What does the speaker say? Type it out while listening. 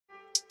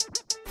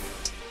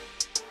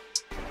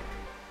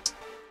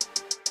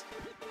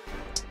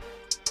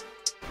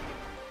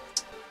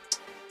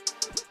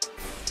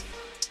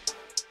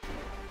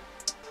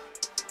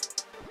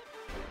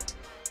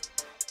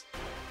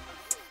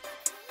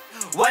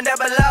One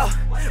double low,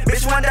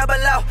 bitch, one double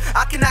low.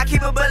 I cannot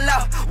keep it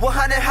below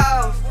 100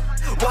 hoes,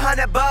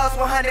 100 balls,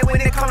 100 when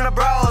it come to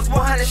bros,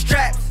 100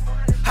 straps,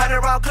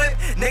 100 round clip,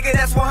 nigga,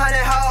 that's 100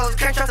 hoes.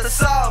 Can't trust the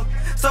soul,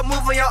 so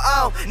move on your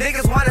own.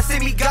 Niggas wanna see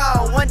me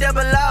gone. One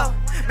double low,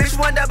 bitch,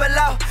 one double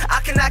low.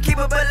 I cannot keep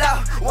it below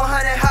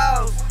 100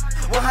 hoes,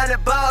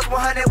 100 balls,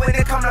 100 when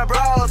it come to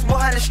bros,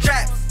 100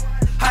 straps,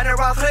 100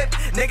 round clip,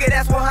 nigga,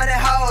 that's 100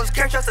 hoes.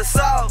 Can't trust the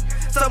soul,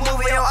 so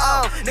move on your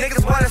own.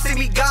 Niggas wanna see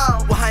me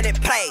gone.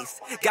 100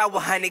 plays, got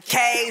 100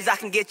 Ks. I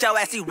can get your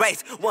ass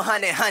erased.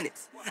 100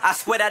 hundreds. I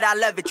swear that I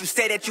love it. You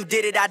say that you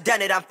did it, I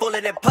done it. I'm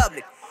fooling in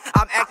public.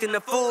 I'm acting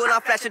a fool,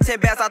 I'm flashing 10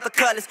 bands out the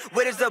colors.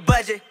 What is the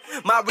budget?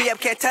 My re-up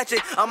can't touch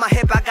it. On my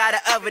hip I got an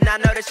oven. I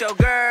know that's your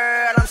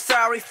girl, I'm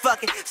sorry,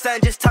 fuck it.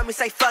 Son just told me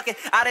say fuck it.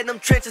 Out in them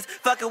trenches,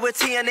 fucking with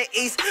T in the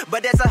east.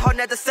 But that's a whole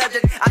nother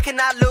subject. I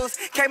cannot lose,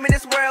 came in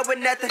this world with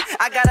nothing.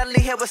 I gotta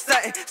leave here with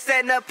something.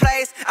 Setting up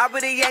plays, I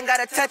really ain't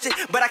gotta touch it.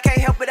 But I can't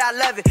help it, I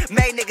love it.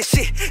 Made nigga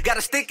shit, got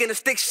a stick and a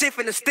stick shift.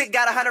 And the stick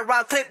got 100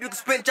 round clip. You can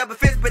spin, jump, and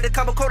fist. But a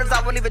couple quarters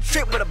I won't even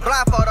trip. With a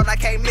blindfold on, I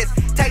can't miss.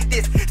 Take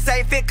this,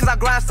 same fit cause I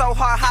grind so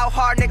hard. How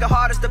hard, nigga,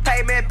 hardest to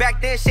pay, man. Back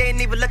then, she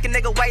ain't even looking,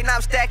 nigga, wait. Now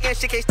I'm stacking,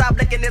 she can't stop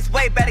looking this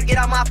way. Better get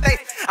out my face.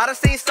 I done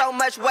seen so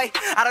much weight,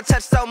 I done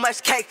touched so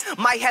much cake.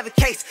 Might have a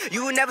case,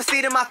 you will never see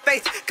it in my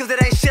face. Cause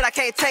it ain't shit I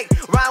can't take.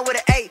 Rhyme with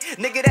an 8,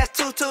 nigga, that's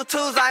 2 2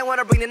 2s. I ain't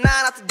wanna bring the 9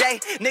 out today.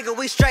 Nigga,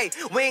 we straight,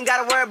 we ain't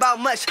gotta worry about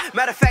much.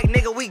 Matter of fact,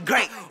 nigga, we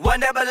great.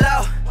 One double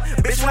low,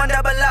 bitch, one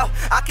double low.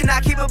 I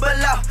cannot keep it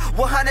below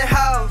 100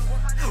 hoes,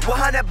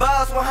 100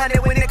 balls,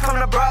 100 when it come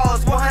to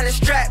bros, 100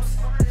 straps,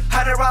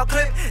 100 round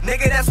clip,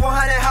 nigga, that's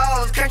 100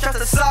 hoes. Can't trust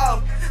the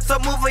soul, so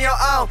move on your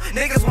own.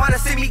 Niggas wanna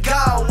see me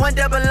gone. One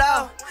double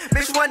low,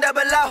 bitch, one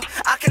double low.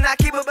 I cannot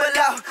keep it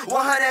below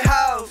 100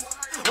 hoes,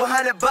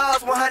 100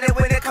 balls, 100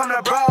 when it come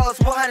to bros,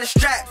 100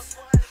 straps,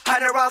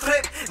 100 round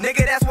clip,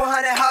 nigga, that's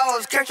 100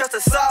 hoes. Can't trust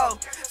the soul,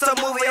 so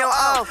move on your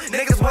own.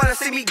 Niggas wanna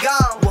see me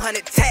gone.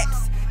 100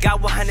 texts,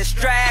 got 100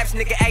 straps,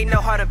 nigga, ain't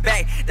no hard to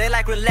bang. They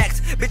like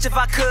relax, bitch, if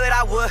I could,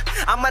 I would.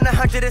 I'm on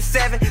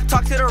 107,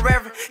 talk to the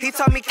reverend. He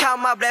told me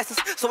count my blessings,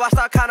 so I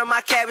start counting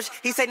my cabbage.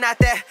 He say not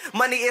that,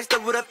 money is the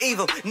root of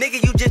evil.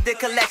 Nigga, you just did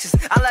collections,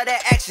 I love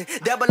that action.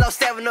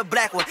 007, the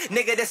black one,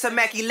 nigga, that's a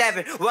Mac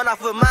 11. Run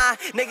off with mine,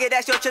 nigga,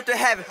 that's your trip to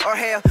heaven. Or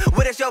hell,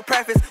 what is your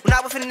preference? When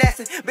I was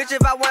finessing, bitch,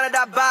 if I wanted,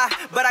 I buy.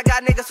 But I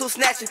got niggas who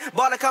snatching,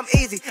 ballin' come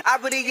easy. I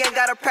really ain't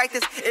gotta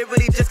practice, it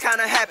really just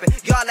kinda happened.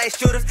 Y'all ain't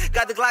shooters,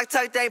 got the Glock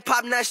tucked, they ain't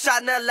pop nothing.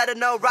 Shot nothing, let her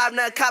know, rob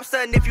nothing, cop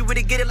something. If you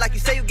really get it like you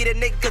say you get it,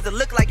 nigga, cause it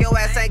look like your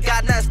ass ain't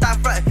got nothing. Stop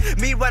frontin'.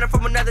 Me running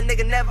from another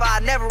nigga, never, I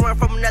never run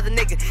from another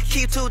nigga.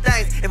 Keep 2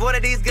 things, if one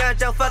of these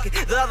guns, yo, fuck it.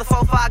 The other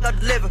 4, 5, go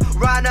deliver.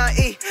 Ride on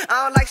E,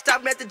 I don't like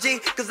stopping at the G,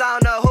 cause I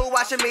don't know who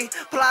watching me,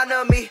 plotting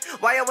on me.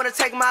 Why y'all wanna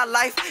take my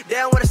life? They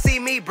don't wanna see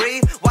me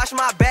breathe. Watch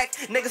my back,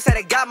 niggas say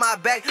they got my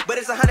back, but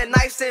it's 100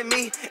 knives in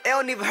me. It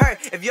don't even hurt.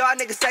 If y'all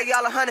niggas say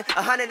y'all 100,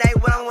 100 ain't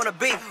what I wanna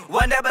be.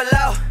 One double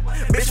low,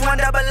 bitch, one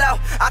double low.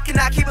 I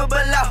cannot keep it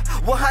below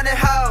 100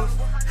 hoes,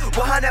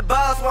 100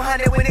 balls,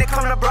 100 when it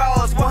come to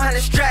bros,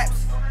 100 straps,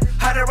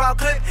 100 round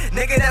clip,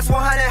 nigga, that's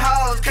 100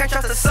 hoes. Can't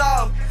trust the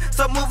soul,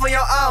 so move on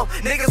your own.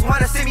 Niggas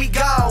wanna see me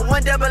gone.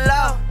 One double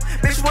low,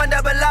 bitch, one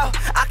double low.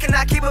 I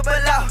cannot keep it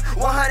below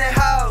 100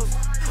 hoes,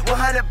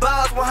 100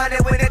 balls,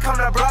 100 when it come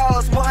to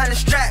bros, 100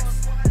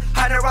 straps,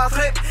 100 round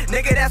clip,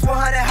 nigga, that's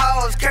 100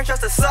 hoes. Can't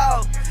trust the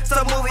soul,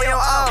 so move on your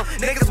own.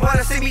 Niggas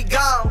wanna see me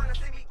gone.